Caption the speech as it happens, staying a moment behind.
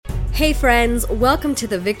Hey friends, welcome to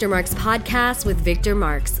the Victor Marks podcast with Victor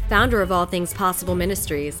Marks, founder of All Things Possible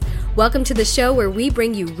Ministries. Welcome to the show where we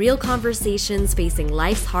bring you real conversations facing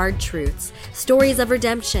life's hard truths, stories of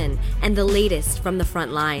redemption, and the latest from the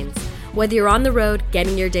front lines. Whether you're on the road,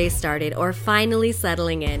 getting your day started, or finally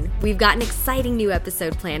settling in, we've got an exciting new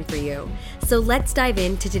episode planned for you. So let's dive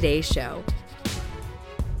into today's show.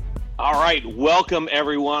 All right, welcome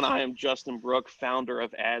everyone. I am Justin Brook, founder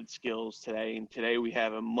of Ad Skills today, and today we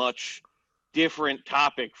have a much different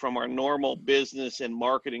topic from our normal business and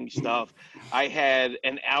marketing stuff. I had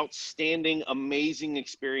an outstanding, amazing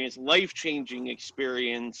experience, life-changing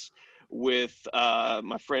experience with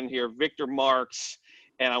my friend here, Victor Marks,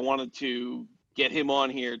 and I wanted to get him on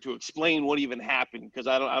here to explain what even happened, because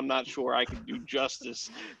I'm not sure I can do justice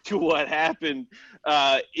to what happened.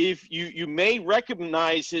 If you may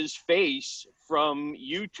recognize his face from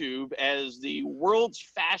YouTube as the world's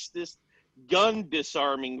fastest gun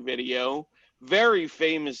disarming video, very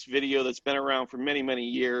famous video that's been around for many, many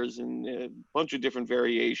years and a bunch of different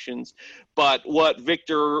variations. But what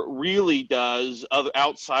Victor really does,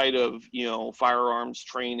 outside of, firearms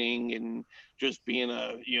training and just being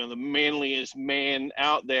the manliest man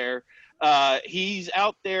out there, he's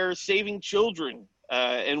out there saving children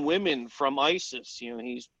and women from ISIS.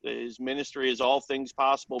 His ministry is All Things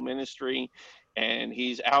Possible Ministry, and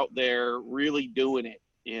he's out there really doing it.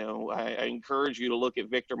 I encourage you to look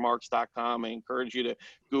at victormarks.com. I encourage you to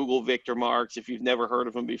Google Victor Marks. If you've never heard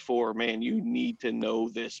of him before, man, you need to know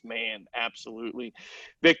this man. Absolutely.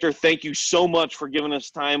 Victor, thank you so much for giving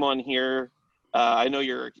us time on here. I know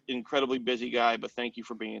you're an incredibly busy guy, but thank you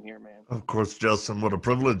for being here, man. Of course, Justin, what a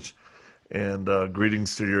privilege. And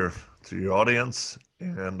greetings to your audience.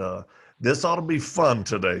 And this ought to be fun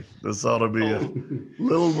today. This ought to be a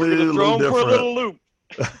little bit different. For a little loop.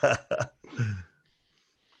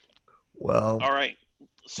 Well, all right.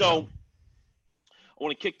 So I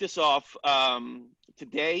want to kick this off.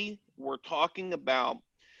 Today we're talking about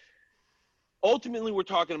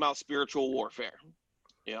spiritual warfare,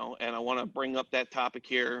 and I want to bring up that topic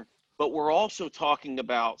here, but we're also talking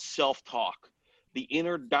about self-talk, the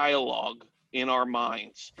inner dialogue in our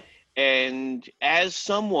minds. And as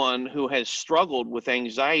someone who has struggled with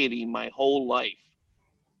anxiety my whole life,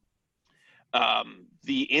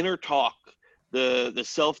 the inner talk, the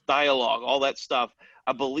self-dialogue, all that stuff,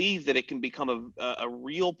 I believe that it can become a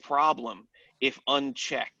real problem if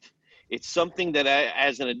unchecked. It's something that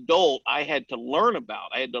as an adult, I had to learn about.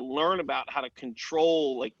 I had to learn about how to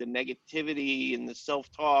control like the negativity and the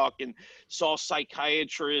self-talk, and saw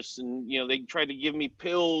psychiatrists, and they tried to give me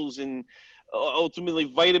pills, and ultimately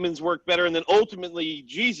vitamins worked better. And then ultimately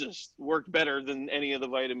Jesus worked better than any of the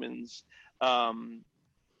vitamins.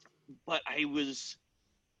 But I was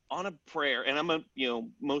on a prayer, and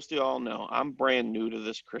most of y'all know I'm brand new to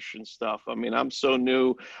this Christian stuff. I mean, I'm so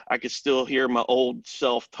new, I could still hear my old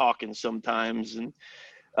self talking sometimes, and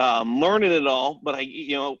learning it all. But I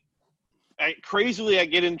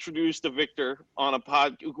get introduced to Victor on a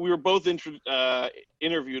we were both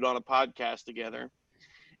interviewed on a podcast together.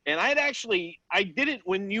 And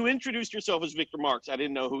when you introduced yourself as Victor Marks, I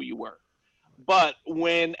didn't know who you were. But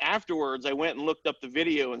when afterwards I went and looked up the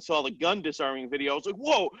video and saw the gun disarming video, I was like,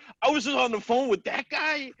 whoa, I was on the phone with that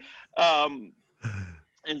guy. And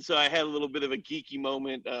so I had a little bit of a geeky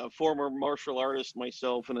moment, former martial artist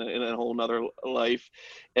myself in a whole nother life.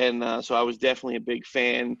 And so I was definitely a big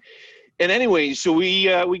fan. And anyway, so we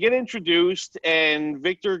get introduced, and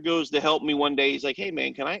Victor goes to help me one day. He's like, hey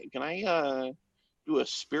man, can I do a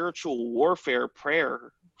spiritual warfare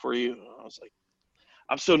prayer for you? And I was like,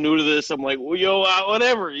 I'm so new to this. I'm like, well,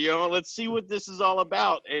 whatever, let's see what this is all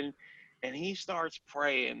about. And he starts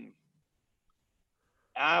praying.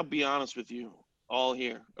 I'll be honest with you all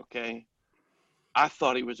here, okay? I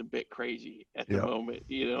thought he was a bit crazy at the moment,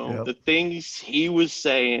 The things he was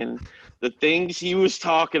saying, the things he was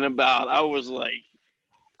talking about, I was like,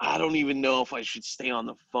 I don't even know if I should stay on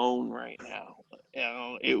the phone right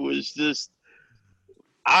now. It was just,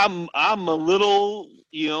 I'm a little,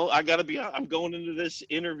 I'm going into this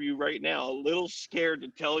interview right now a little scared to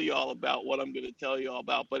tell you all about what I'm going to tell you all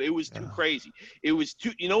about, but it was too crazy. It was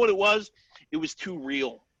too, what it was? It was too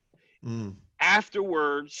real.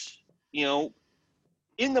 Afterwards, in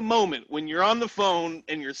the moment when you're on the phone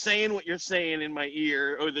and you're saying what you're saying in my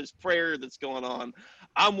ear, or this prayer that's going on,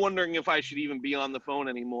 I'm wondering if I should even be on the phone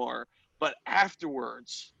anymore. But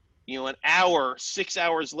afterwards, an hour, 6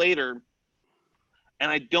 hours later, and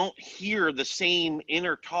I don't hear the same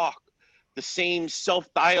inner talk, the same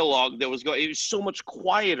self-dialogue that was going. It was so much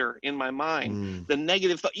quieter in my mind, the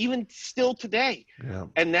negative thought, even still today.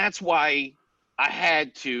 And that's why I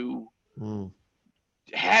had to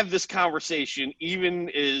have this conversation, even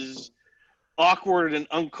as awkward and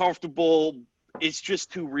uncomfortable. It's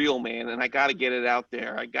just too real, man. And I got to get it out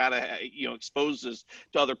there. I got to, expose this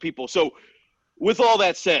to other people. So with all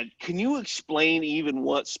that said, can you explain even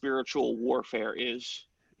what spiritual warfare is?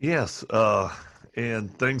 Yes.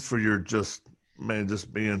 And thanks for your just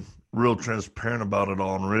being real transparent about it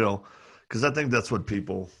all and real, because I think that's what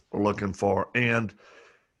people are looking for. And,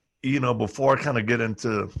 before I kind of get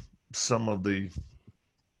into some of the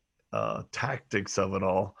tactics of it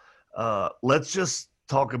all, let's just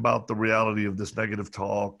talk about the reality of this negative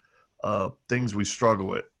talk, things we struggle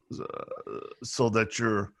with, so that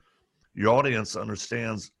your audience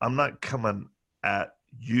understands I'm not coming at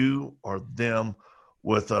you or them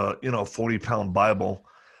with a 40-pound Bible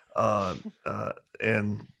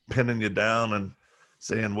and pinning you down and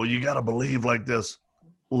saying, well, you got to believe like this.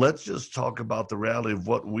 Let's just talk about the reality of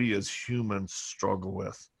what we as humans struggle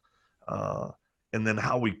with, and then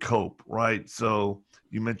how we cope, right? So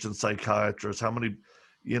you mentioned psychiatrists. How many,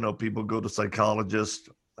 people go to psychologists?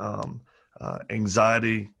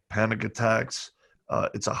 Anxiety, panic attacks.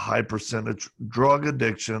 It's a high percentage. Drug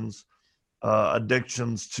addictions,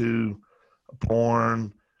 addictions to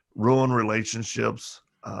porn, ruined relationships,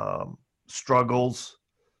 struggles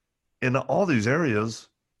in all these areas.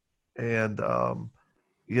 And,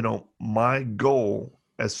 my goal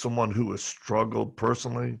as someone who has struggled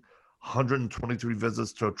personally, 123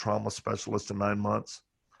 visits to a trauma specialist in 9 months.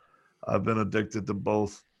 I've been addicted to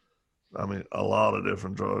both. A lot of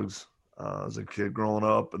different drugs as a kid growing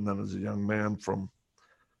up, and then as a young man, from,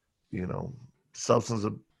 substance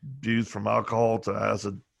abuse, from alcohol to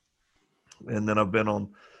acid. And then I've been on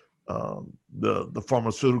the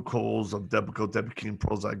pharmaceuticals of Depakote, Depakine,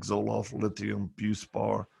 Prozac, Zoloft, lithium,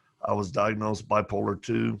 Buspar. I was diagnosed bipolar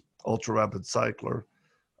 2, ultra rapid cycler.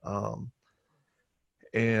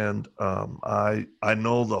 And I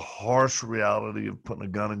know the harsh reality of putting a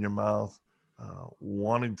gun in your mouth,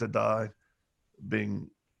 wanting to die,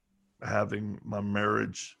 having my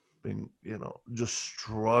marriage, being, just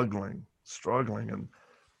struggling and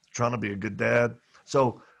trying to be a good dad.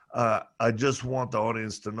 So I just want the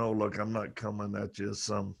audience to know, look, I'm not coming at you as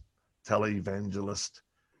some televangelist,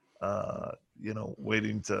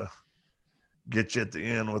 waiting to get you at the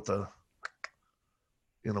end with a,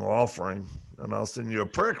 offering, and I'll send you a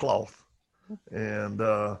prayer cloth. And,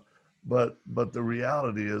 but the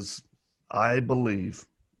reality is, I believe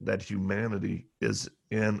that humanity is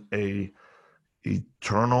in a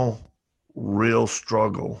eternal, real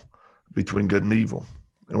struggle between good and evil,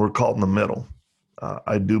 and we're caught in the middle.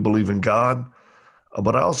 I do believe in God,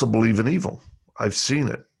 but I also believe in evil. I've seen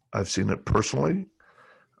it. I've seen it personally,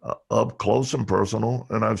 up close and personal,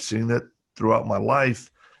 and I've seen it throughout my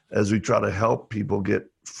life as we try to help people get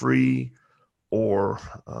free, or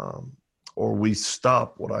we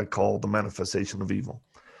stop what I call the manifestation of evil.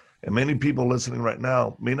 And many people listening right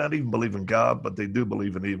now may not even believe in God, but they do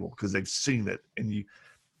believe in evil because they've seen it.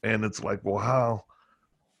 And it's like, well, how,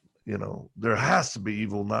 there has to be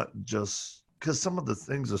evil, not just because some of the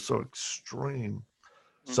things are so extreme.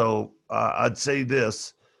 Mm-hmm. So I'd say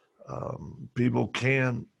this, people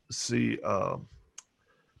can see a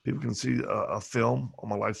film on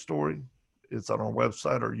my life story. It's on our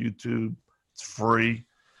website or YouTube. It's free.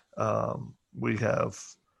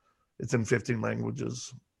 It's in 15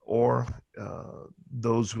 languages. Or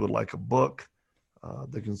those who would like a book,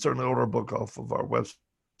 they can certainly order a book off of our website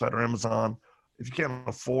or Amazon. If you can't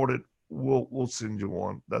afford it, we'll send you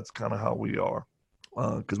one. That's kind of how we are,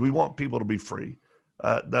 because we want people to be free.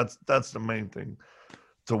 That's the main thing,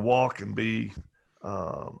 to walk and be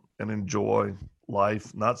and enjoy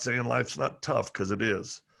life. Not saying life's not tough, because it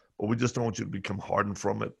is, but we just don't want you to become hardened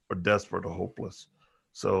from it or desperate or hopeless.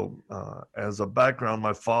 So as a background,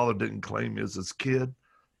 my father didn't claim me as his kid.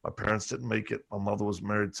 My parents didn't make it. My mother was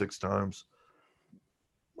married 6 times.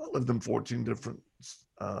 I lived in 14 different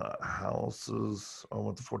houses. I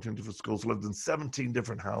went to 14 different schools, lived in 17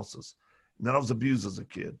 different houses. And then I was abused as a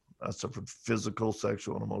kid. I suffered physical,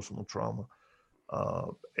 sexual, and emotional trauma,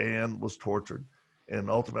 and was tortured. And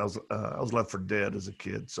ultimately, I was left for dead as a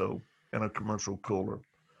kid, so in a commercial cooler.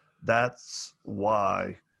 That's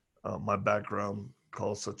why my background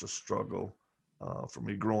caused such a struggle for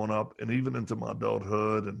me growing up, and even into my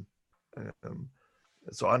adulthood, and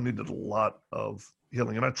so I needed a lot of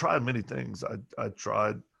healing. And I tried many things. I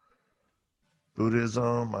tried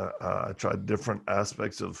Buddhism. I tried different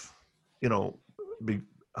aspects of,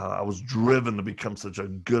 I was driven to become such a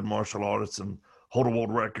good martial artist and hold a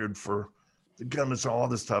world record for the guns and all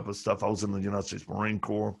this type of stuff. I was in the United States Marine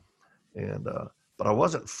Corps, and but I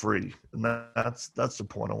wasn't free, and that's the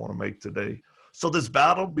point I want to make today. So this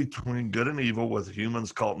battle between good and evil with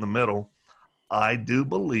humans caught in the middle, I do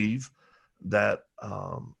believe that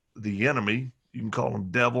the enemy, you can call him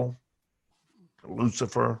devil,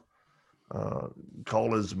 Lucifer,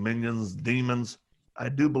 call his minions demons. I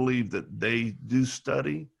do believe that they do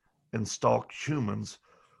study and stalk humans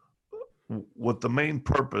with the main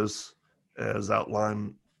purpose, as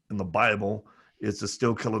outlined in the Bible, is to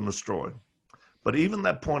steal, kill, and destroy. But even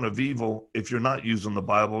that point of evil, if you're not using the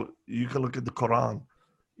Bible, you can look at the Quran,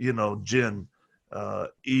 jinn,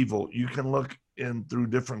 evil. You can look in through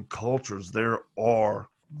different cultures. There are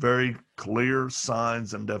very clear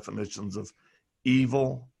signs and definitions of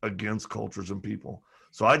evil against cultures and people.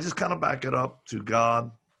 So I just kind of back it up to God,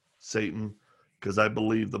 Satan, because I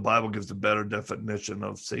believe the Bible gives a better definition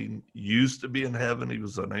of Satan. Used to be in heaven, he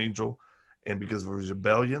was an angel, and because of his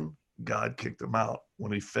rebellion, God kicked him out.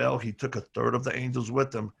 When he fell, he took a third of the angels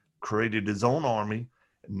with him, created his own army,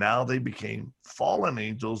 and now they became fallen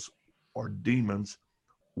angels or demons,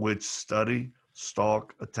 which study,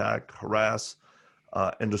 stalk, attack, harass,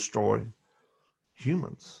 and destroy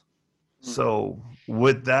humans. So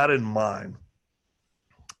with that in mind,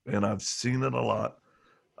 and I've seen it a lot,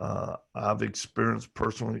 I've experienced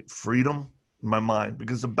personally freedom in my mind,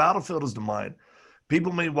 because the battlefield is the mind.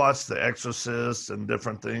 People may watch The Exorcist and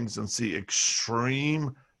different things and see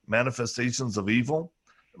extreme manifestations of evil.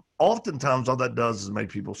 Oftentimes, all that does is make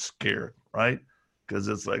people scared, right? Because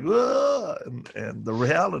it's like, and the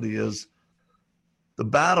reality is the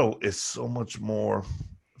battle is so much more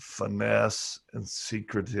finesse and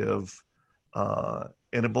secretive.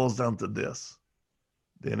 And it boils down to this: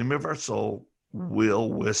 the enemy of our soul will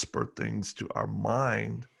whisper things to our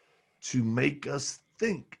mind to make us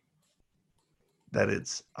think that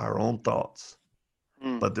it's our own thoughts,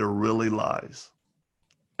 but they're really lies.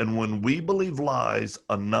 And when we believe lies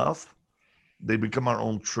enough, they become our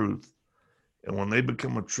own truth. And when they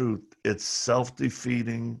become a truth, it's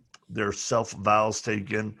self-defeating, their self-vows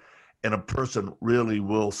taken, and a person really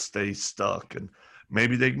will stay stuck. And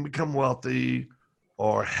maybe they can become wealthy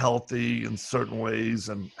or healthy in certain ways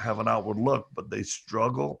and have an outward look, but they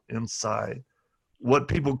struggle inside, what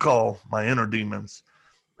people call my inner demons.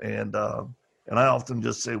 And I often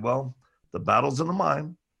just say, well, the battle's in the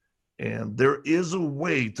mind, and there is a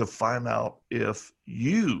way to find out if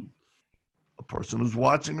you, a person who's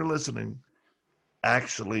watching or listening,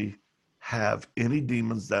 actually have any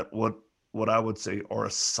demons that what I would say are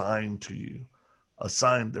assigned to you,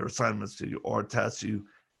 their assignments to you, or attached to you,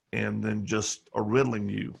 and then just are riddling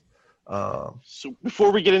you. So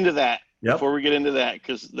before we get into that, Yep.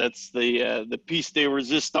 because that's the piece de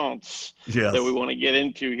resistance Yes. that we want to get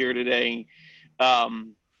into here today.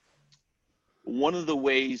 One of the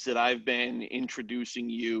ways that I've been introducing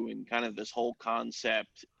you in kind of this whole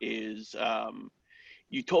concept is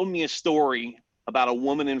you told me a story about a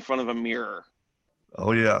woman in front of a mirror.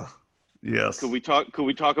 Oh yeah. Yes. Could we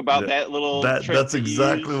talk about that little trick that's that you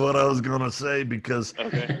exactly used? what I was going to say, because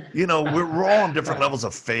Okay. we're all on different levels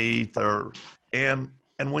of faith, and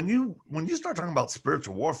when you start talking about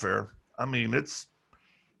spiritual warfare, I mean, it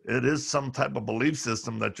is some type of belief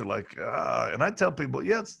system that you're like, and I tell people,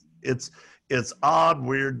 yes, it's odd,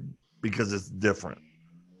 weird, because it's different.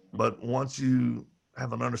 But once you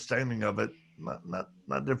have an understanding of it,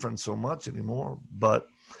 not different so much anymore. But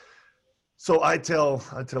so I tell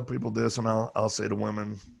people this, and I'll say to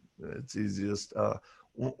women, it's easiest.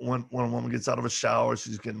 When a woman gets out of a shower,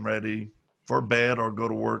 she's getting ready for bed or go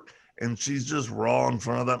to work, and she's just raw in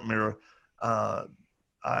front of that mirror.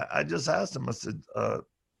 I just asked them, I said,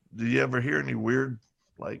 do you ever hear any weird,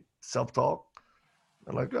 like, self-talk?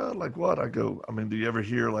 They're like, oh, like what? I go, I mean, do you ever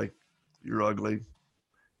hear, like, you're ugly,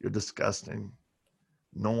 you're disgusting,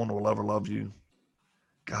 no one will ever love you,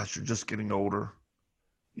 gosh, you're just getting older,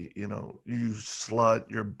 you slut,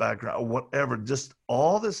 your background, whatever, just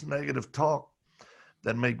all this negative talk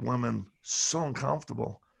that make women so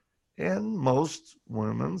uncomfortable. And most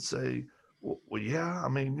women say, well, yeah, I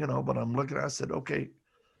mean, but I'm looking, I said, okay,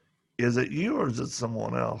 is it you or is it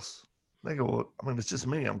someone else? They go, well, I mean, it's just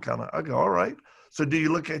me. I go, all right. So do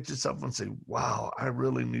you look at yourself and say, wow, I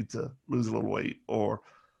really need to lose a little weight? Or,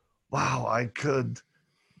 wow, I could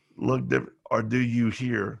look different. Or do you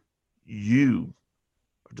hear, you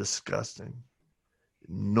are disgusting.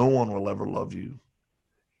 No one will ever love you.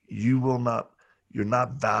 You're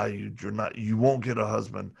not valued. You won't get a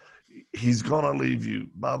husband. He's going to leave you,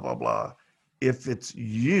 blah, blah, blah. If it's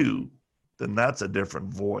you, then that's a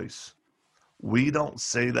different voice. We don't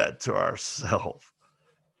say that to ourselves.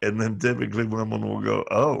 And then typically women will go,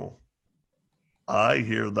 oh, I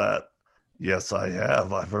hear that. Yes, I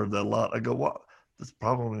have. I've heard that a lot. I go, well, that's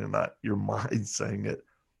probably not your mind saying it.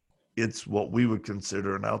 it's what we would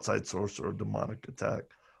consider an outside source or a demonic attack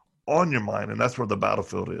on your mind. And that's where the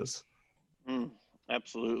battlefield is.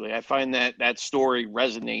 Absolutely. I find that story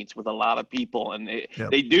resonates with a lot of people, and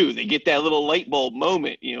Yep. they get that little light bulb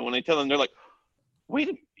moment, when I tell them, they're like,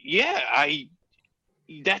 wait, yeah, I've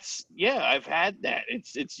had that.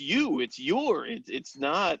 It's you, it's it's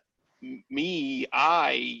not me,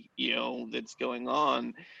 that's going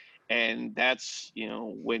on. And that's,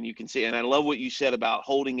 when you can see, and I love what you said about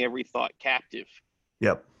holding every thought captive.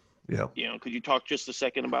 Yep. Yep. Could you talk just a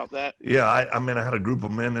second about that? Yeah. I had a group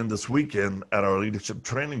of men in this weekend at our leadership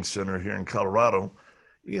training center here in Colorado.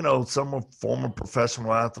 Some are former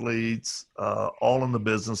professional athletes, all in the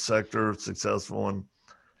business sector, successful.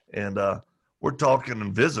 And we're talking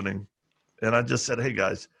and visiting. And I just said, hey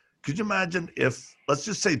guys, could you imagine if, let's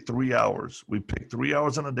just say 3 hours, we pick 3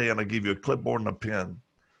 hours in a day and I give you a clipboard and a pen,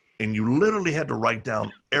 and you literally had to write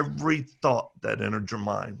down every thought that entered your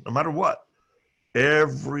mind, no matter what,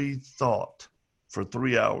 every thought for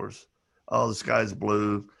 3 hours. Oh, the sky's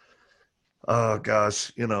blue. Oh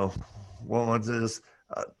gosh, what was this?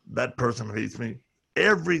 That person hates me.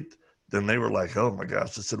 Then they were like, oh my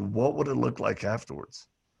gosh. I said, what would it look like afterwards?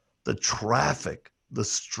 The traffic, the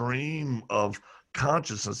stream of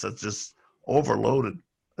consciousness that's just overloaded.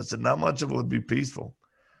 I said, not much of it would be peaceful.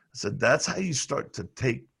 I said, that's how you start to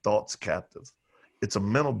take thoughts captive. It's a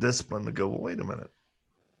mental discipline to go, well, wait a minute.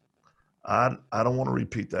 I don't want to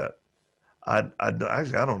repeat that. I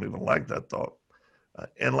don't even like that thought.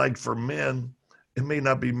 And like for men, it may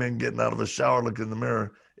not be men getting out of a shower, looking in the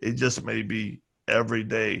mirror. It just may be every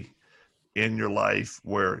day in your life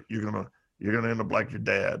where you're gonna end up like your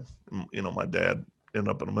dad. My dad ended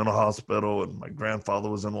up in a mental hospital, and my grandfather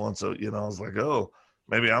was in one. So, I was like, oh,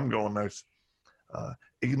 maybe I'm going next.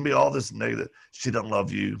 It can be all this negative. She doesn't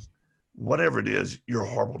love you. Whatever it is, you're a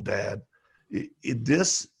horrible dad.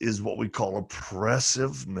 This is what we call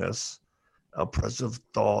oppressiveness, oppressive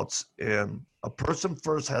thoughts. And a person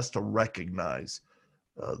first has to recognize,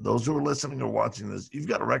 those who are listening or watching this, you've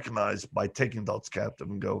got to recognize by taking thoughts captive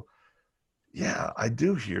and go, yeah, I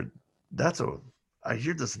do hear I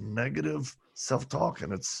hear this negative self-talk,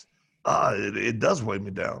 and it does weigh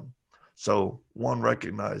me down. So one,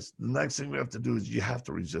 recognize. The next thing we have to do is you have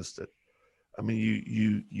to resist it. I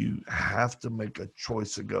mean, you have to make a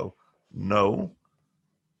choice to go, no,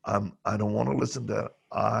 I don't want to listen to that.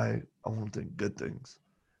 I want to think good things.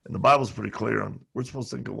 And the Bible's pretty clear on, we're supposed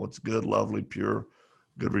to think of what's good, lovely, pure,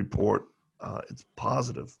 good report. It's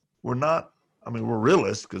positive. We're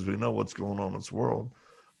realists because we know what's going on in this world,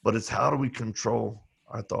 but it's how do we control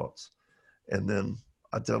our thoughts? And then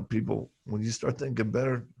I tell people, when you start thinking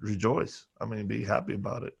better, rejoice. Be happy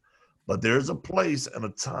about it. But there's a place and a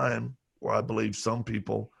time where I believe some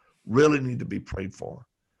people really need to be prayed for.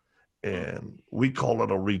 And we call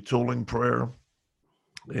it a retooling prayer.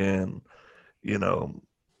 And,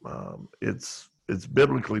 it's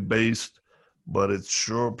biblically based, but it's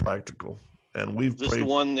sure practical. And we've prayed. Is this the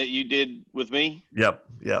one that you did with me? Yep.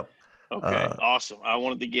 Okay, awesome. I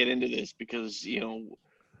wanted to get into this because,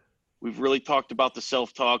 we've really talked about the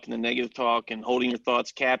self-talk and the negative talk and holding your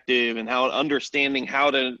thoughts captive, and understanding how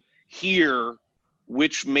to hear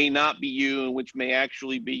which may not be you and which may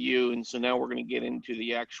actually be you. And so now we're going to get into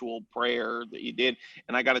the actual prayer that you did.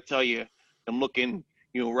 And I got to tell you, I'm looking,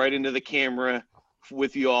 right into the camera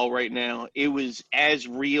with you all right now. It was as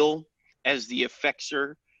real as the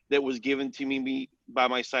effexor that was given to me by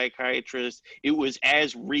my psychiatrist. It was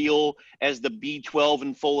as real as the B12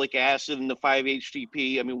 and folic acid and the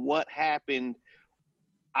 5-HTP. What happened?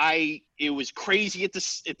 It was crazy at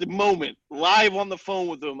the moment, live on the phone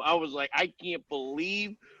with them. I was like, I can't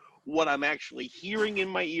believe what I'm actually hearing in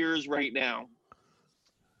my ears right now.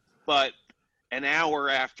 But an hour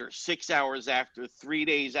after, 6 hours after, 3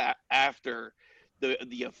 days after, the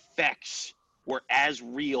effects were as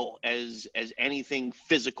real as anything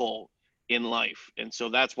physical in life. And so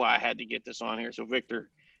that's why I had to get this on here. So Victor,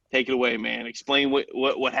 take it away, man. Explain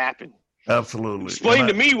what happened. Absolutely. Explain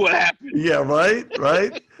to me what happened. Yeah, right.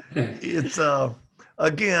 It's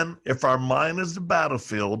again, if our mind is the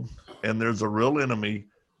battlefield and there's a real enemy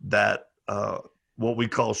that what we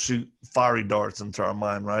call shoot fiery darts into our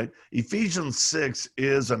mind, right? Ephesians 6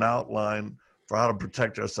 is an outline for how to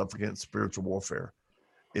protect ourselves against spiritual warfare.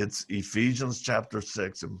 It's Ephesians chapter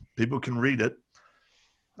 6, and people can read it.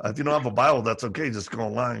 If you don't have a Bible, that's okay. Just go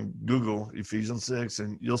online, Google Ephesians 6,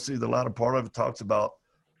 and you'll see the latter part of it talks about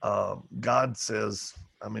God says,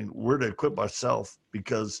 we're to equip ourselves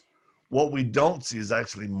because what we don't see is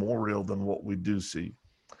actually more real than what we do see.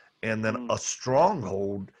 And then a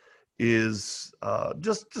stronghold is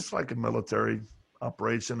just like a military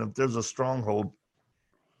operation. If there's a stronghold,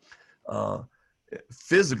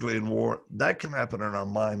 physically in war, that can happen in our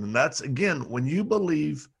mind. And that's, again, when you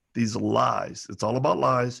believe these lies, it's all about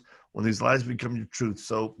lies, when these lies become your truth.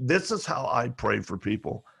 So this is how I pray for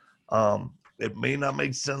people. It may not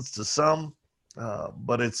make sense to some,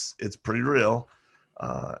 but it's pretty real.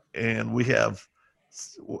 And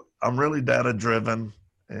I'm really data driven,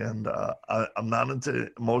 and I'm not into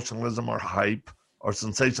emotionalism or hype or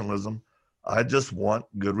sensationalism. I just want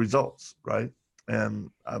good results, right? And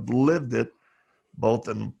I've lived it both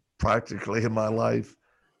practically in my life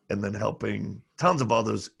and then helping tons of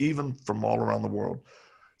others, even from all around the world.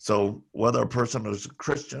 So whether a person is a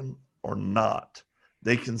Christian or not,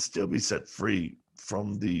 they can still be set free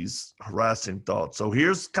from these harassing thoughts. So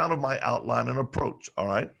here's kind of my outline and approach, all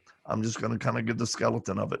right? I'm just going to kind of get the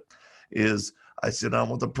skeleton of it. Is I sit down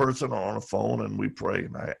with a person or on a phone and we pray,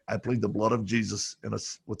 and I plead the blood of Jesus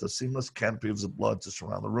with a seamless canopy of the blood to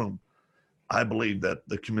surround the room. I believe that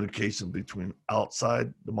the communication between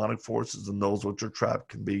outside demonic forces and those which are trapped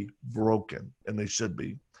can be broken, and they should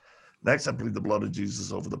be. Next, I plead the blood of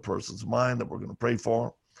Jesus over the person's mind that we're going to pray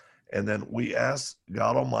for. And then we ask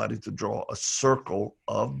God Almighty to draw a circle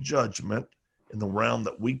of judgment in the realm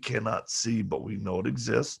that we cannot see, but we know it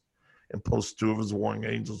exists, and post 2 of his warring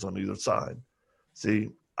angels on either side. See,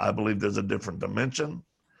 I believe there's a different dimension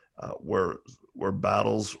where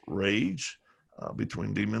battles rage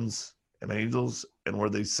between demons and angels, and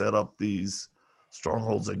where they set up these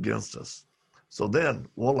strongholds against us. So then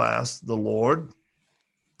we'll ask the Lord,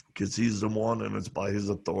 because he's the one, and it's by his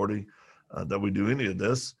authority that we do any of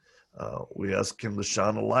this. We ask him to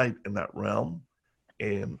shine a light in that realm,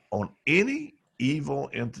 and on any evil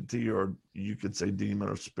entity, or you could say demon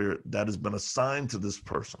or spirit, that has been assigned to this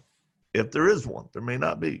person. If there is one, there may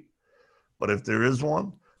not be, but if there is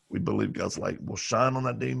one, we believe God's light will shine on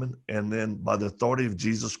that demon. And then by the authority of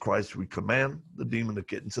Jesus Christ, we command the demon to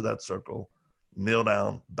get into that circle, kneel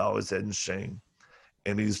down, bow his head in shame.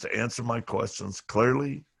 And he's to answer my questions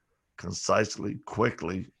clearly, concisely,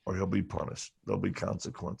 quickly, or he'll be punished. There'll be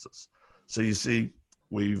consequences. So you see,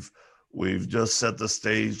 we've just set the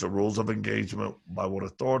stage, the rules of engagement, by what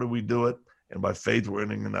authority we do it, and by faith we're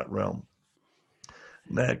entering in that realm.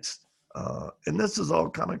 Next, and this is all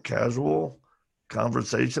kind of casual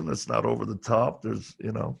conversation. It's not over the top.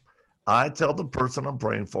 I tell the person I'm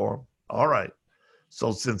praying for, all right,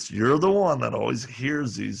 so since you're the one that always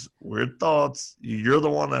hears these weird thoughts, you're the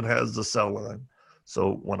one that has the cell line.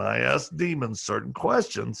 So when I ask demons certain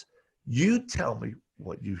questions, you tell me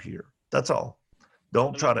what you hear. That's all.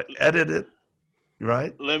 Don't try to edit it,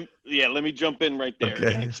 right? Let me jump in right there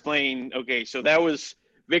Okay. and explain. Okay, so that was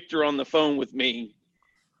Victor on the phone with me,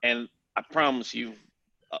 and I promise you,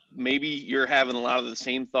 maybe you're having a lot of the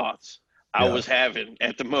same thoughts I was having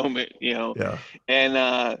at the moment, Yeah. And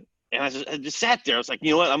I just sat there. I was like,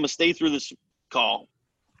 you know what? I'm gonna stay through this call.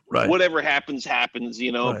 Right. Whatever happens, happens.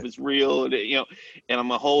 Right. If it's real, and I'm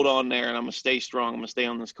gonna hold on there, and I'm gonna stay strong. I'm gonna stay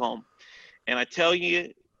on this call. And I tell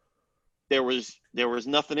you, there was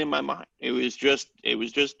nothing in my mind. It was just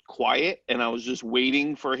quiet, and I was just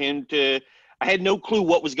waiting for him to. I had no clue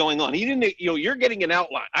what was going on. He didn't. You're getting an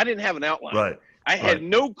outline. I didn't have an outline. Right. I had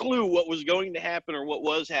no clue what was going to happen or what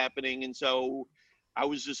was happening, and so I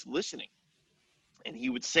was just listening. And he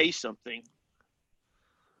would say something,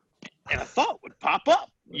 and a thought would pop up,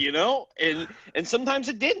 and sometimes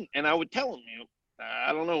it didn't. And I would tell him,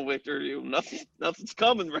 I don't know, Victor, nothing's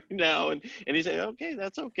coming right now. And he said, okay,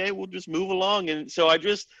 that's okay. We'll just move along. And so I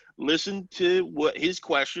just listened to what his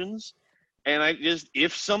questions, and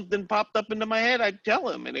if something popped up into my head, I'd tell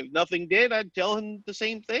him. And if nothing did, I'd tell him the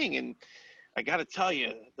same thing. And I got to tell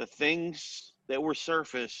you, the things that were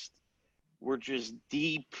surfaced were just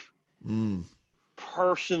deep,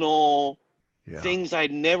 personal things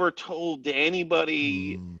I'd never told to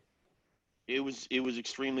anybody. It was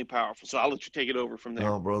extremely powerful. So I'll let you take it over from there.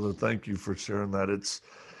 Oh, brother, thank you for sharing that.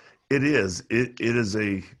 It is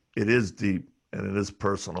deep, and it is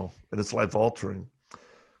personal, and it's life altering.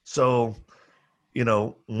 So,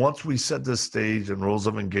 once we set this stage and rules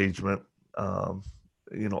of engagement,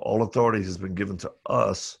 all authority has been given to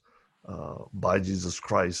us by Jesus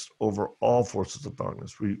Christ over all forces of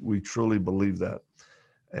darkness. We truly believe that.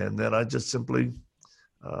 And then I just simply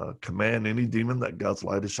command any demon that God's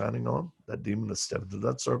light is shining on, that demon to step into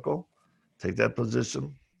that circle, take that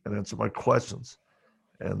position, and answer my questions.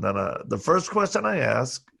 And then the first question I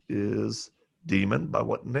ask is, demon, by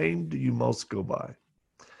what name do you most go by?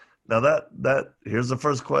 Now that here's the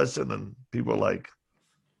first question, and people are like,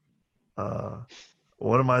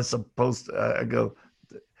 what am I supposed to, I go,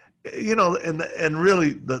 and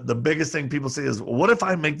really the biggest thing people say is, well, what if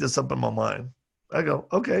I make this up in my mind? I go,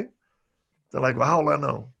 okay. They're like, well, how will I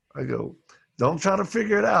know? I go, don't try to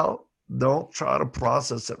figure it out. Don't try to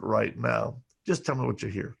process it right now. Just tell me what you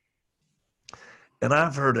hear. And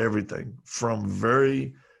I've heard everything from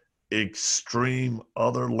very extreme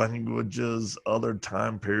other languages, other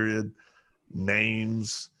time period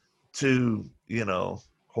names to,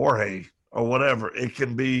 Jorge or whatever. It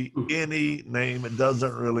can be any name. It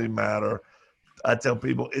doesn't really matter. I tell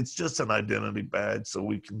people it's just an identity badge so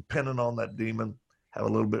we can pin it on that demon, have a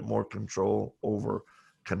little bit more control over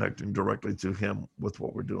connecting directly to him with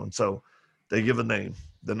what we're doing. So they give a name.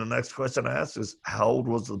 Then the next question I ask is, how old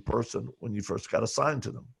was the person when you first got assigned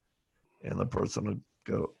to them? And the person would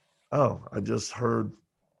go, oh, I just heard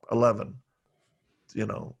 11,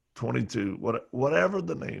 22, whatever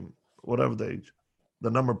the name, whatever the age, the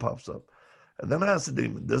number pops up. And then I ask the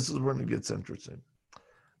demon, this is when it gets interesting.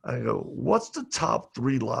 I go, what's the top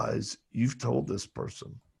 3 lies you've told this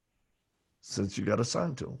person since you got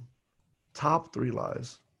assigned to them? Top 3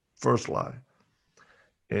 lies. First lie.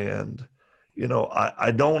 And,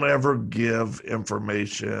 I don't ever give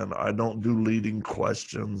information. I don't do leading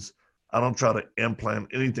questions. I don't try to implant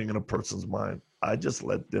anything in a person's mind. I just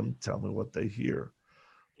let them tell me what they hear.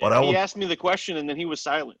 But he asked me the question and then he was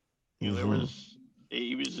silent. He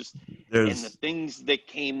was just, and the things that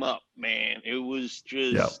came up, man, it was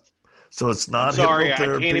just. Yeah. So it's not. I'm sorry, I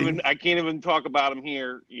can't even talk about him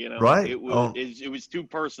here. Right. It was too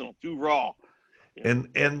personal, too raw. And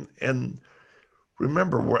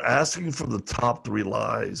remember, we're asking for the top 3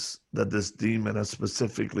 lies that this demon has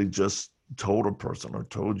specifically just told a person or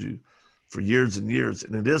told you for years and years,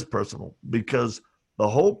 and it is personal because the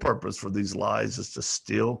whole purpose for these lies is to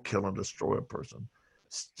steal, kill, and destroy a person.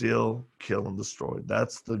 Still kill and destroy.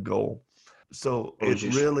 That's the goal. So it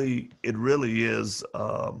really is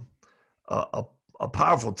a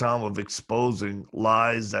powerful time of exposing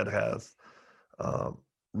lies that have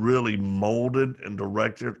really molded and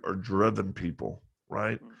directed or driven people,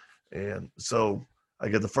 right? And so I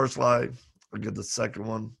get the first lie, I get the second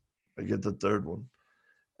one, I get the third one.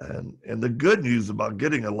 And the good news about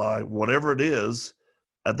getting a lie, whatever it is,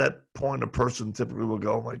 at that point a person typically will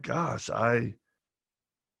go, oh my gosh, I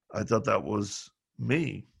thought that was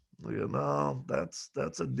me. No, that's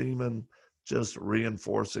a demon just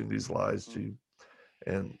reinforcing these lies to you.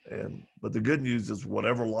 But the good news is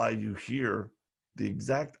whatever lie you hear, the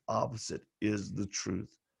exact opposite is the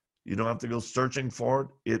truth. You don't have to go searching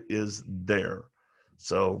for it. It is there.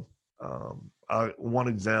 So one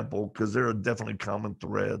example, because there are definitely common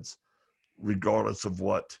threads, regardless of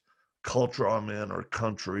what culture I'm in or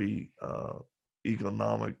country,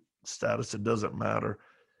 economic status, it doesn't matter.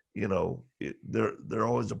 They're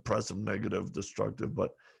always oppressive, negative, destructive,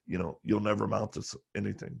 but you'll never amount to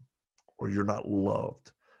anything, or you're not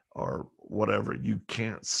loved, or whatever. You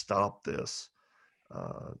can't stop this.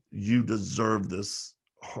 You deserve this.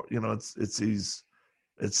 It's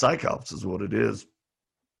psychops is what it is.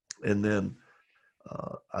 And then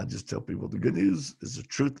I just tell people the good news is the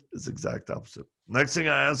truth is the exact opposite. Next thing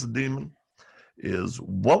I ask the demon is,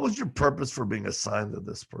 what was your purpose for being assigned to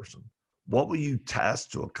this person? What were you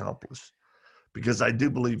tasked to accomplish? Because I do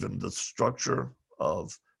believe in the structure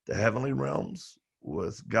of the heavenly realms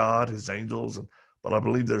with God, his angels, but I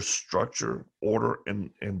believe there's structure, order,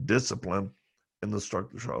 and discipline in the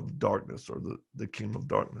structure of darkness, or the kingdom of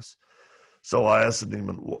darkness. So I asked the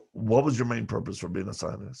demon, what was your main purpose for being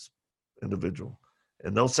assigned to this individual?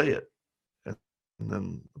 And they'll say it. And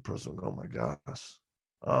then the person will go, oh my gosh,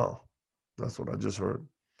 oh, that's what I just heard.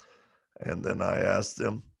 And then I asked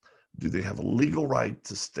them, do they have a legal right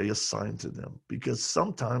to stay assigned to them? Because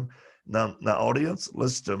sometime, now audience,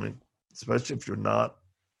 listen to me, especially if you're not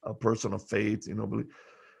a person of faith,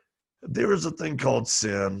 there is a thing called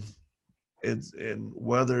sin. And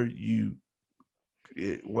whether you're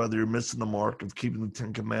missing the mark of keeping the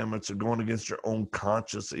 10 commandments or going against your own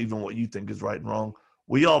conscience, even what you think is right and wrong,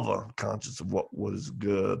 we all have a conscience of what is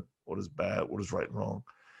good, what is bad, what is right and wrong.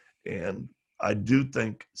 And I do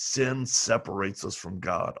think sin separates us from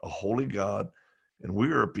God, a holy God, and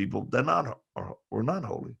we are a people that we're not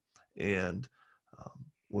holy. And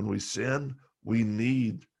when we sin, we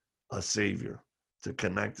need a savior to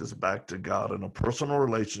connect us back to God in a personal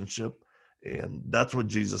relationship. And that's what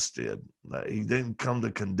Jesus did. He didn't come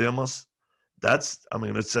to condemn us.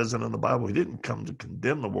 It says it in the Bible. He didn't come to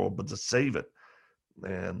condemn the world, but to save it.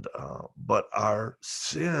 And but our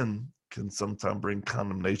sin can sometimes bring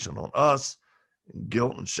condemnation on us, and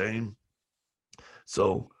guilt and shame.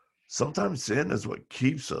 So sometimes sin is what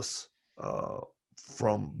keeps us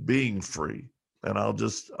from being free. And I'll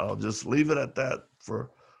just leave it at that for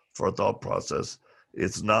a thought process.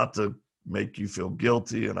 It's not to make you feel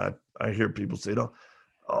guilty. And I hear people say,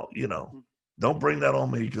 Don't bring that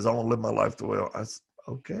on me because I want to live my life the way I said,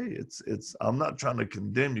 okay, I'm not trying to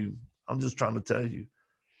condemn you. I'm just trying to tell you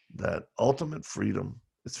that ultimate freedom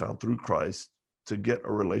is found through Christ to get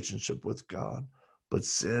a relationship with God, but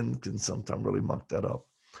sin can sometimes really muck that up.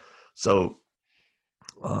 So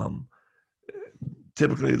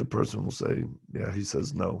typically the person will say, yeah, he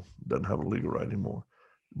says no, doesn't have a legal right anymore.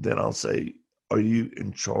 Then I'll say, are you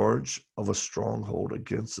in charge of a stronghold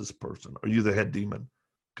against this person? Are you the head demon?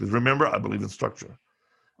 Because remember, I believe in structure.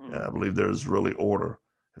 And I believe there's really order.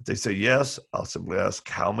 If they say yes, I'll simply ask,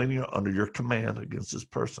 how many are under your command against this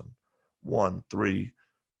person? 1, 3,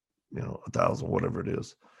 1,000, whatever it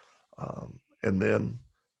is. And then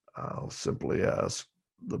I'll simply ask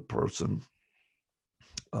the person.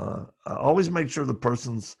 I always make sure the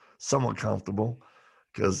person's somewhat comfortable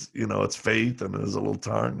because, it's faith and it is a little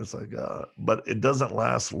tiring. It's like, but it doesn't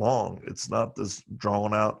last long. It's not this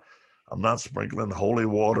drawn out. I'm not sprinkling holy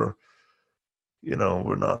water.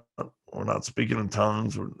 We're not speaking in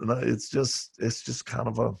tongues. It's just kind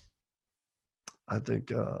of I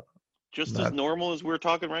think, just as normal as we're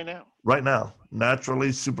talking right now. Right now,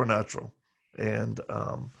 naturally, supernatural. And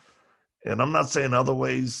I'm not saying other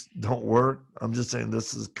ways don't work. I'm just saying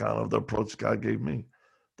this is kind of the approach God gave me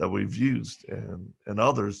that we've used and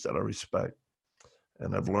others that I respect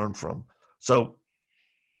and have learned from. So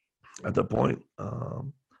at that point,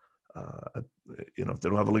 if they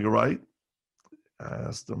don't have a legal right, I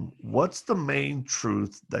ask them, what's the main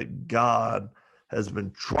truth that God has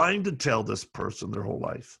been trying to tell this person their whole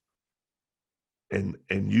life? And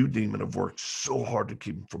you, demon, have worked so hard to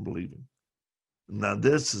keep them from believing. Now,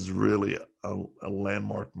 this is really a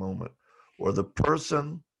landmark moment where the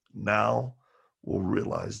person now will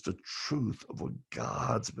realize the truth of what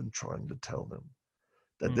God's been trying to tell them,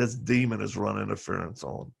 that this demon is run interference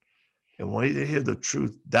on. And when you hear the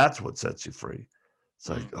truth, that's what sets you free. It's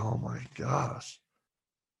like, oh my gosh.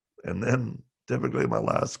 And then typically my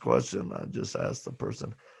last question, I just ask the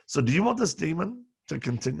person, so do you want this demon to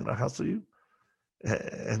continue to hassle you?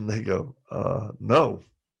 And they go, no.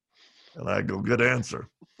 And I go, good answer.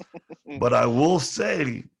 But I will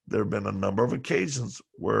say there have been a number of occasions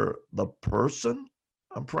where the person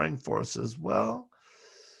I'm praying for says, well,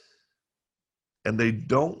 and they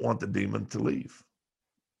don't want the demon to leave.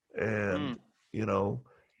 And,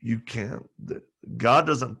 you can't, God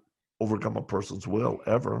doesn't overcome a person's will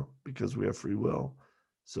ever because we have free will.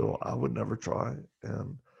 So I would never try.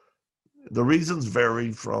 And the reasons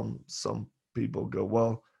vary from some people go,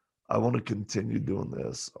 well, I want to continue doing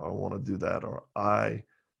this, or I want to do that, or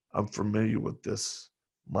I'm familiar with this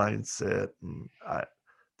mindset, and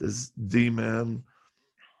this demon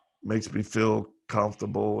makes me feel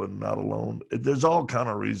comfortable and not alone. There's all kind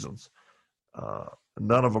of reasons.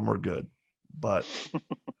 None of them are good, but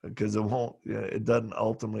because it doesn't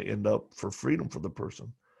ultimately end up for freedom for the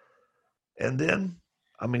person. And then,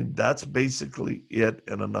 that's basically it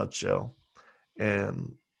in a nutshell.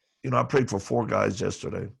 And, I prayed for 4 guys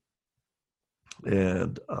yesterday.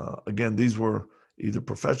 And again, these were either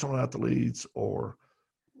professional athletes or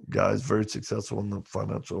guys very successful in the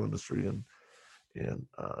financial industry. And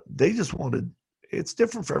they just wanted, it's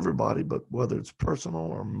different for everybody, but whether it's personal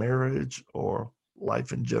or marriage or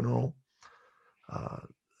life in general,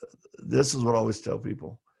 this is what I always tell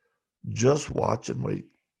people. Just watch and wait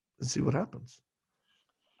and see what happens.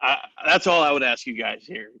 That's all I would ask you guys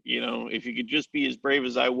here. If you could just be as brave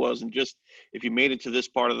as I was, and just if you made it to this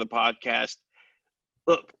part of the podcast,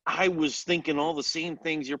 look, I was thinking all the same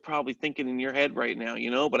things you're probably thinking in your head right now,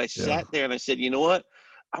 but I sat there and I said, you know what?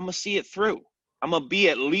 I'm going to see it through. I'm going to be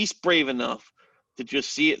at least brave enough to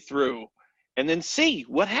just see it through and then see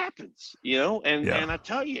what happens, and I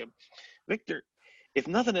tell you, Victor, if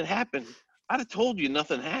nothing had happened, I'd have told you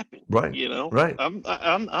nothing happened. Right. Right.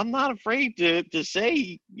 I'm not afraid to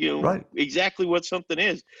say, right. exactly what something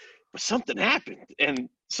is, but something happened. And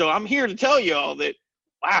so I'm here to tell you all that,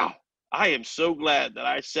 wow, I am so glad that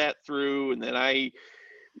I sat through and that I,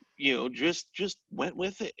 just went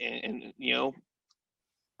with it. And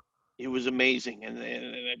it was amazing. And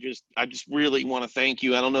I just really want to thank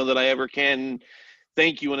you. I don't know that I ever can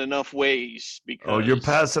thank you in enough ways, because you're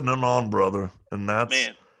passing it on, brother. And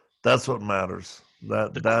that's what matters.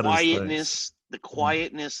 The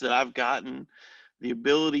quietness that I've gotten, the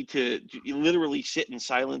ability to literally sit in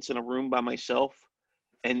silence in a room by myself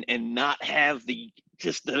and not have the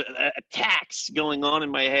attacks going on in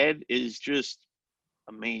my head is just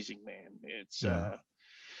amazing, man. It's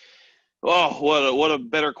what a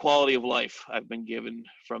better quality of life I've been given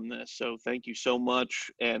from this. So thank you so much.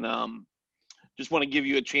 And just want to give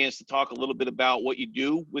you a chance to talk a little bit about what you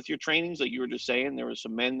do with your trainings. Like you were just saying, there were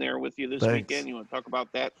some men there with you this Thanks. weekend. You want to talk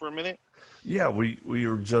about that for a minute? Yeah, we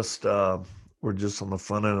are just we're just on the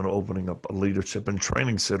front end of opening up a leadership and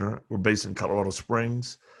training center. We're based in Colorado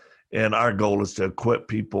Springs, and our goal is to equip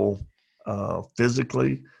people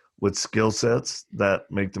physically with skill sets that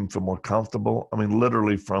make them feel more comfortable. I mean,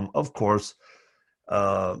 literally from, of course,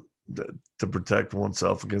 to protect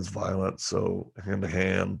oneself against violence. So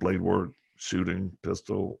hand-to-hand, blade work, shooting,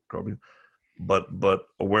 pistol, carbine, but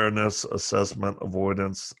awareness, assessment,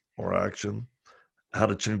 avoidance, or action. How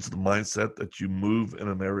to change the mindset that you move in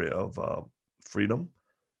an area of freedom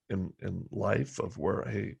in life, of where,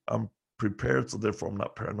 hey, I'm prepared, so therefore I'm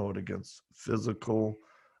not paranoid against physical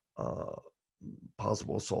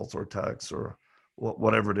possible assaults or attacks or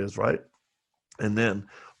whatever it is, right? And then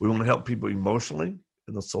we want to help people emotionally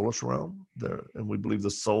in the soulish realm there, and we believe the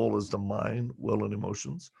soul is the mind, will, and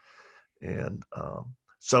emotions. And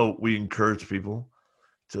so we encourage people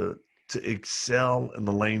to excel in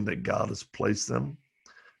the lane that God has placed them,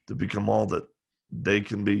 to become all that they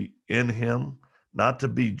can be in Him, not to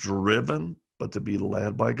be driven, but to be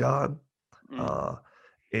led by God.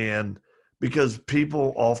 And because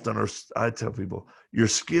people often are, I tell people, your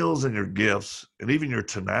skills and your gifts and even your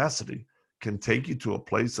tenacity can take you to a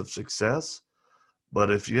place of success. But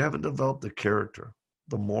if you haven't developed the character,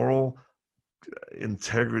 the moral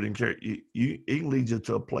integrity and character, it can lead you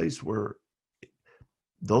to a place where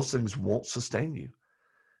those things won't sustain you.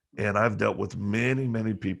 And I've dealt with many,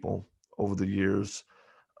 many people over the years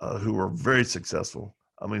who are very successful.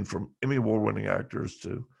 I mean, from Emmy award-winning actors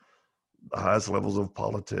to the highest levels of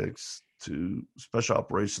politics, to special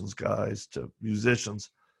operations guys, to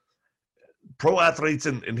musicians, pro athletes.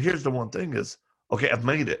 And here's the one thing is, okay, I've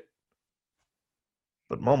made it.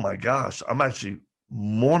 But oh my gosh, I'm actually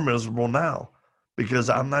more miserable now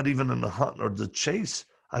because I'm not even in the hunt or the chase.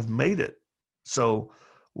 I've made it. So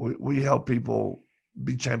we help people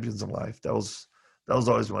be champions in life. That was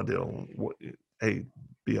always my deal. Hey,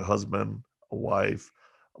 be a husband, a wife,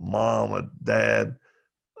 a mom, a dad,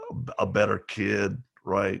 a better kid,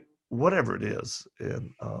 right? Whatever it is.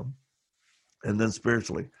 And then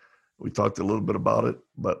spiritually, we talked a little bit about it,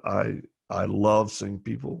 but I love seeing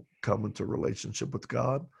people come into a relationship with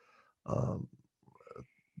God, a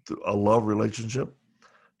love relationship,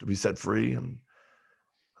 to be set free, and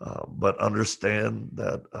but understand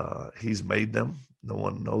that He's made them. No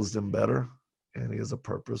one knows them better, and He has a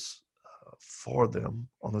purpose for them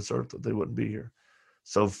on this earth, that they wouldn't be here.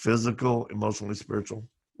 So physical, emotionally, spiritual.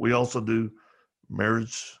 We also do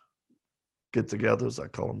marriage get-togethers. I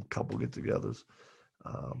call them couple get-togethers.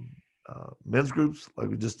 Men's groups, like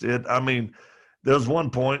we just did. I mean, there's one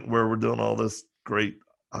point where we're doing all this great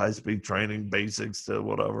high-speed training, basics to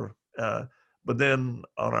whatever. But then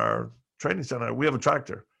on our training center, we have a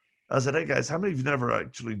tractor. I said, hey, guys, how many of you never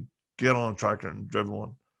actually get on a tractor and driven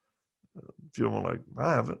one? A few of them were like,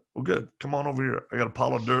 I haven't. Well, good. Come on over here. I got a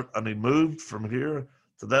pile of dirt I need moved from here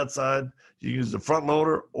to that side. You can use the front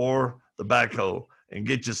loader or the backhoe and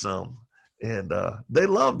get you some. And they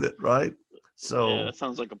loved it, right? So yeah, that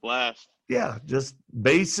sounds like a blast. Yeah, just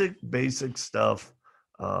basic stuff.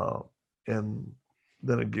 And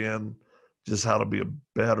then again, just how to be a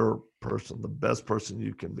better person, the best person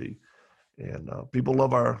you can be. And people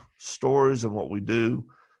love our stories and what we do.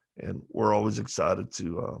 And we're always excited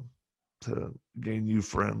to gain new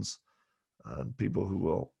friends and people who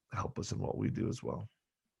will help us in what we do as well.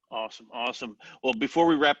 Awesome. Well, before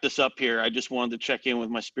we wrap this up here, I just wanted to check in with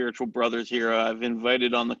my spiritual brothers here. I've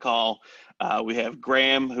invited on the call. We have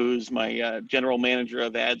Graham, who's my general manager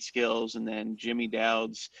of Ad Skills, and then Jimmy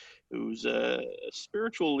Dowds, who's a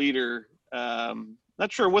spiritual leader. Not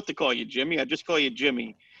sure what to call you, Jimmy. I just call you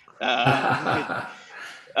Jimmy.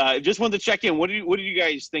 Just wanted to check in. What do you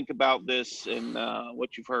guys think about this and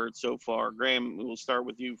what you've heard so far? Graham, we'll start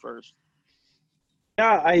with you first.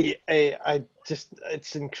 Yeah, I just,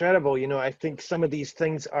 it's incredible. You know, I think some of these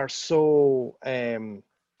things are so,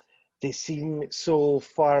 they seem so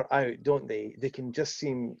far out, don't they? They can just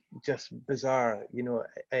seem just bizarre, you know,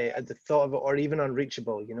 at the thought of it, or even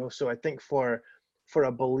unreachable, you know? So I think for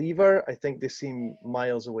a believer, I think they seem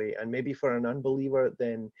miles away. And maybe for an unbeliever,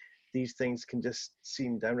 then these things can just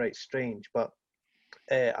seem downright strange. But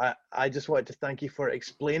I just wanted to thank you for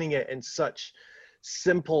explaining it in such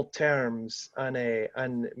simple terms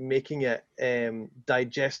and making it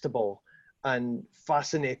digestible and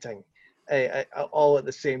fascinating all at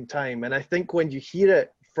the same time. And I think when you hear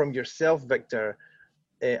it from yourself, Victor,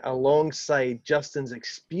 alongside Justin's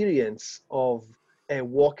experience of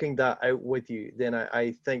walking that out with you, then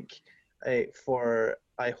I think I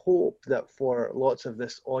hope that for lots of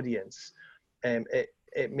this audience,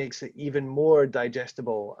 it makes it even more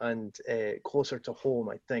digestible and closer to home,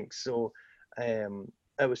 I think. So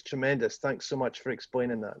it was tremendous. Thanks so much for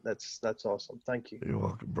explaining that. That's awesome. Thank you. You're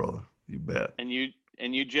welcome, brother. You bet. And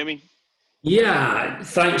you, Jimmy? Yeah,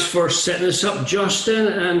 thanks for setting us up, Justin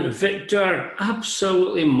and Victor.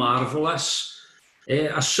 Absolutely marvelous.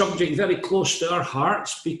 A subject very close to our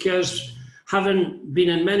hearts, because having been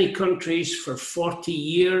in many countries for 40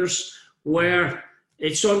 years where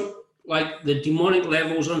it's on, like, the demonic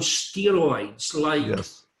levels on steroids, like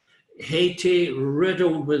Yes. Haiti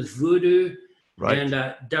riddled with voodoo, Right. and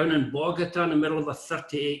down in Bogota in the middle of a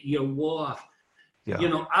 38-year war. Yeah. You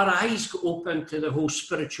know, our eyes go open to the whole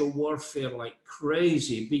spiritual warfare like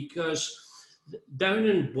crazy, because down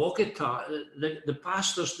in Bogota, the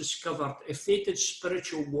pastors discovered if they did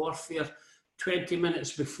spiritual warfare 20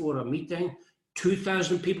 minutes before a meeting,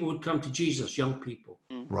 2,000 people would come to Jesus, young people.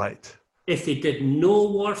 Right. If they did no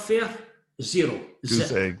warfare, zero.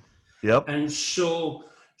 Goose egg. Yep. And so,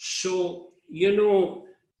 you know,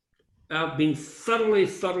 I've been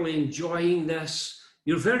thoroughly enjoying this.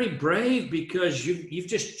 You're very brave, because you've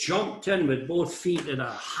just jumped in with both feet at a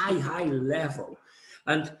high level.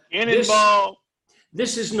 And Cannonball.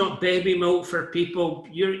 this is not baby milk for people.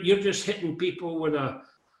 You're just hitting people with a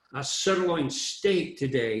sirloin steak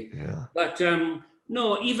today. Yeah. But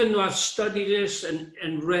no, even though I've studied this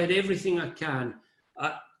and read everything I can,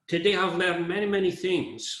 today I've learned many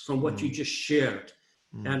things from what you just shared.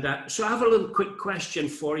 And so I have a little quick question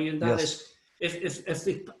for you, and that is, if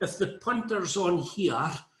the punters on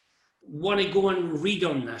here want to go and read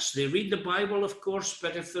on this, they read the Bible, of course,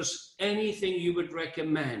 but if there's anything you would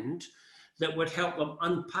recommend that would help them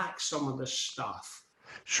unpack some of this stuff,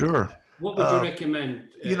 Sure. what would you recommend?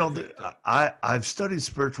 You know, Victor? I've studied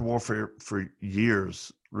spiritual warfare for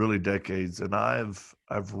years, really decades, and I've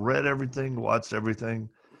read everything, watched everything.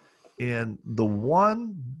 And the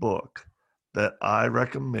one book that I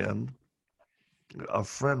recommend, a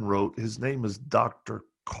friend wrote, his name is Dr.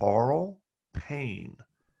 Carl Payne,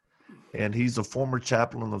 and he's a former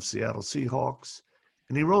chaplain of Seattle Seahawks.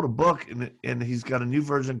 And he wrote a book, and he's got a new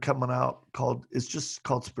version coming out called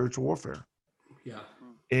Spiritual Warfare. Yeah.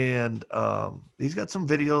 And he's got some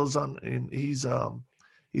videos on, and he's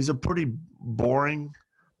a pretty boring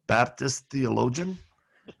Baptist theologian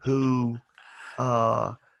who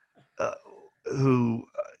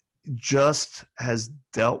just has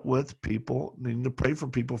dealt with people needing to pray for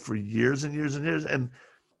people for years and years and years, and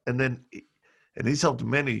he's helped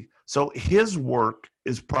many. So his work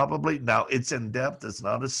is probably, now it's in depth, it's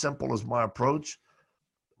not as simple as my approach,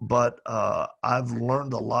 but I've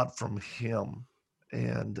learned a lot from him.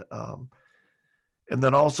 And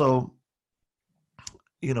then also,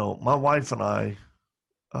 you know, my wife and I,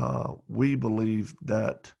 we believe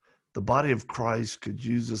that the body of Christ could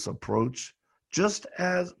use this approach just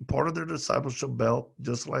as part of their discipleship belt,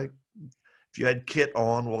 just like if you had kit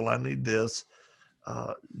on, well, I need this,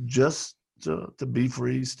 just to be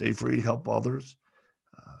free, stay free, help others.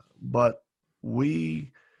 But my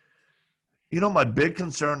big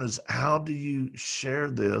concern is, how do you share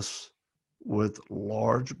this with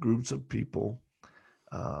large groups of people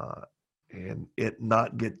and it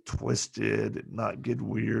not get twisted, it not get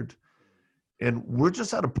weird? And we're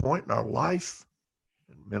just at a point in our life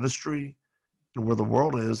and ministry and where the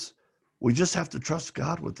world is, we just have to trust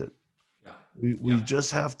God with it. Yeah. We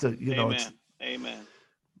just have to, Amen.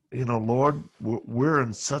 You know, Lord, we're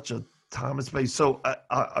in such a time and space. So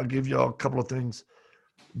I'll give you all a couple of things.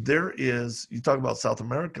 You talk about South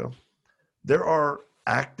America, there are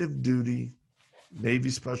active duty Navy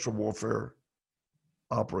Special Warfare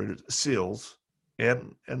operators, SEALs,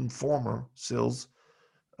 and former SEALs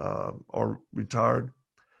or retired,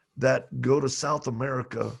 that go to South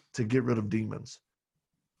America to get rid of demons.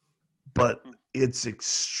 But it's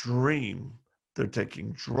extreme. They're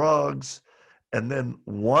taking drugs. And then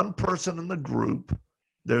one person in the group,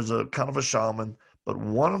 there's a kind of a shaman, but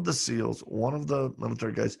one of the SEALs, one of the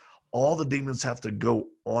military guys, all the demons have to go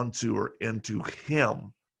onto or into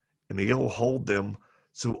him, and he'll hold them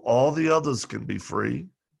so all the others can be free.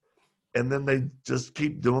 And then they just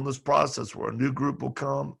keep doing this process where a new group will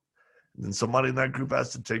come, and then somebody in that group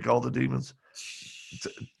has to take all the demons.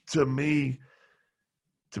 To me,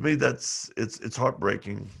 it's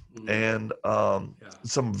heartbreaking. And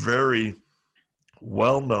some very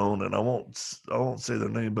well-known, and I won't say their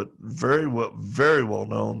name, but very well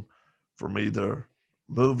known from either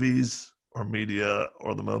movies or media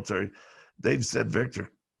or the military, they've said,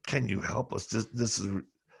 Victor, can you help us? This is,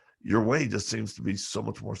 your way just seems to be so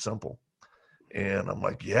much more simple. And I'm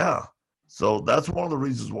like, yeah. So that's one of the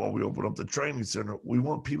reasons why we opened up the training center. We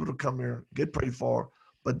want people to come here, get prayed for,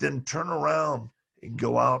 but then turn around and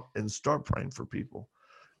go out and start praying for people.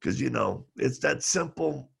 Because, it's that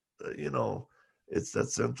simple, it's that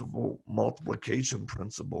simple multiplication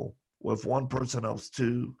principle. Well, if one person helps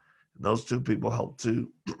two, and those two people help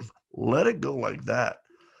two, let it go like that,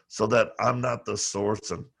 so that I'm not the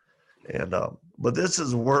source. But this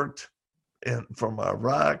has worked, and from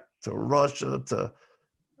Iraq to Russia to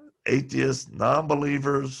atheists,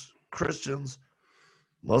 non-believers, Christians,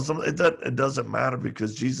 Muslims. It doesn't matter,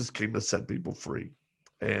 because Jesus came to set people free.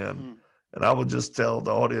 And I would just tell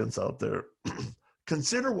the audience out there,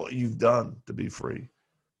 consider what you've done to be free,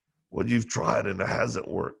 what you've tried and it hasn't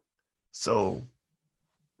worked. So,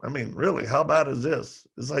 really, how bad is this?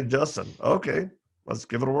 It's like, Justin, okay, let's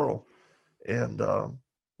give it a whirl. And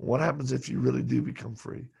what happens if you really do become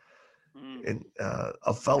free? And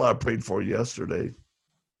a fella I prayed for yesterday,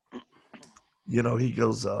 he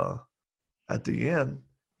goes, at the end,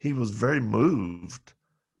 he was very moved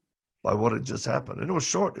by what had just happened. And it was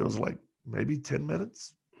short. It was like maybe 10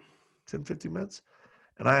 minutes, 10, 15 minutes.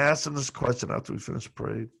 And I asked him this question after we finished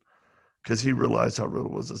praying, because he realized how real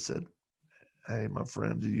it was. I said, hey, my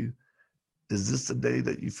friend, is this the day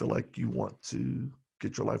that you feel like you want to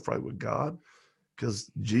get your life right with God? Because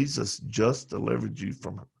Jesus just delivered you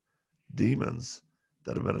from demons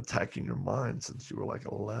that have been attacking your mind since you were like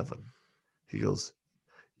 11. He goes,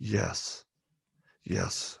 yes,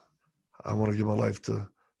 I want to give my life to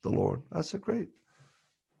the Lord. I said, great,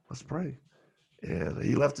 let's pray. And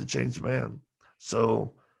he left a changed man.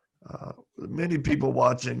 So many people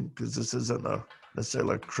watching, because this isn't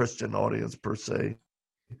necessarily a Christian audience per se,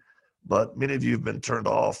 but many of you have been turned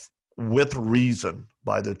off with reason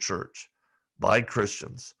by the church, by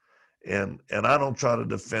Christians. And I don't try to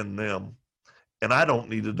defend them. And I don't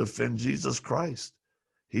need to defend Jesus Christ.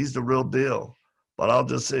 He's the real deal. But I'll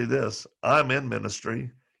just say this, I'm in ministry,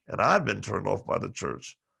 and I've been turned off by the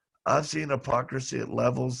church. I've seen hypocrisy at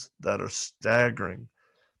levels that are staggering.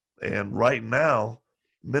 And right now,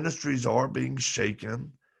 ministries are being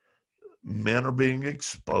shaken. Men are being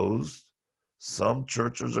exposed. Some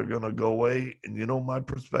churches are going to go away. And my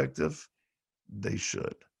perspective, they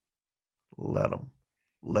should. Let them.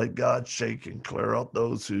 Let God shake and clear out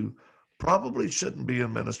those who probably shouldn't be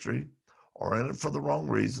in ministry or in it for the wrong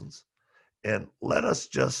reasons. And let us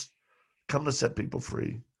just come to set people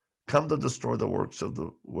free. Come to destroy the works of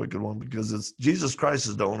the wicked one, because Jesus Christ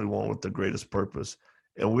is the only one with the greatest purpose,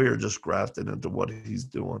 and we are just grafted into what he's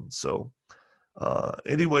doing. So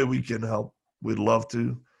any way we can help, we'd love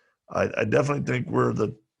to. I definitely think we're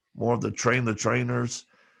more of the train the trainers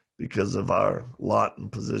because of our lot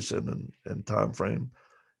and position and time frame.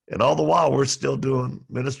 And all the while, we're still doing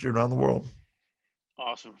ministry around the world.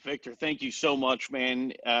 Awesome. Victor, thank you so much,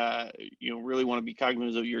 man. Really want to be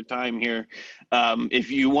cognizant of your time here. If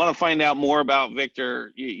you want to find out more about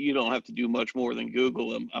Victor, you don't have to do much more than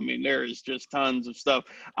Google him. There is just tons of stuff.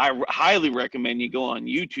 I highly recommend you go on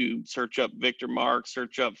YouTube, search up Victor Marks,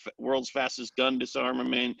 search up World's Fastest Gun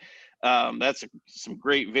Disarmament. That's some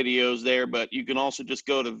great videos there, but you can also just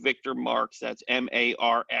go to Victor Marks, that's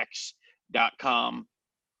MARX.com.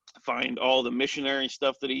 Find all the missionary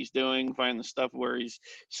stuff that he's doing, find the stuff where he's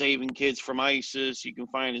saving kids from ISIS. You can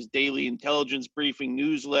find his daily intelligence briefing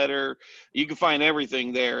newsletter. You can find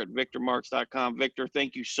everything there at victormarks.com. Victor,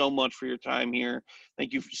 thank you so much for your time here.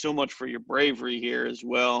 Thank you so much for your bravery here as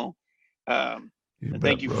well. And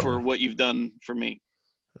thank you for what you've done for me.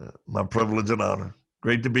 My privilege and honor.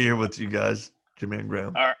 Great to be here with you guys, Jimmy and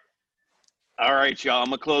Graham. All right, y'all. I'm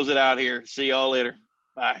going to close it out here. See y'all later.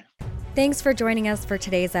 Bye. Thanks for joining us for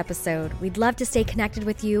today's episode. We'd love to stay connected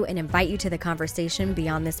with you and invite you to the conversation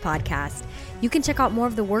beyond this podcast. You can check out more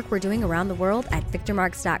of the work we're doing around the world at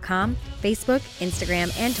victormarks.com, Facebook,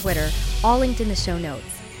 Instagram, and Twitter, all linked in the show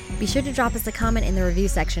notes. Be sure to drop us a comment in the review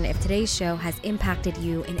section if today's show has impacted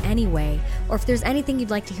you in any way, or if there's anything you'd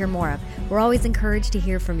like to hear more of. We're always encouraged to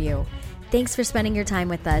hear from you. Thanks for spending your time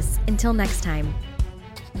with us. Until next time.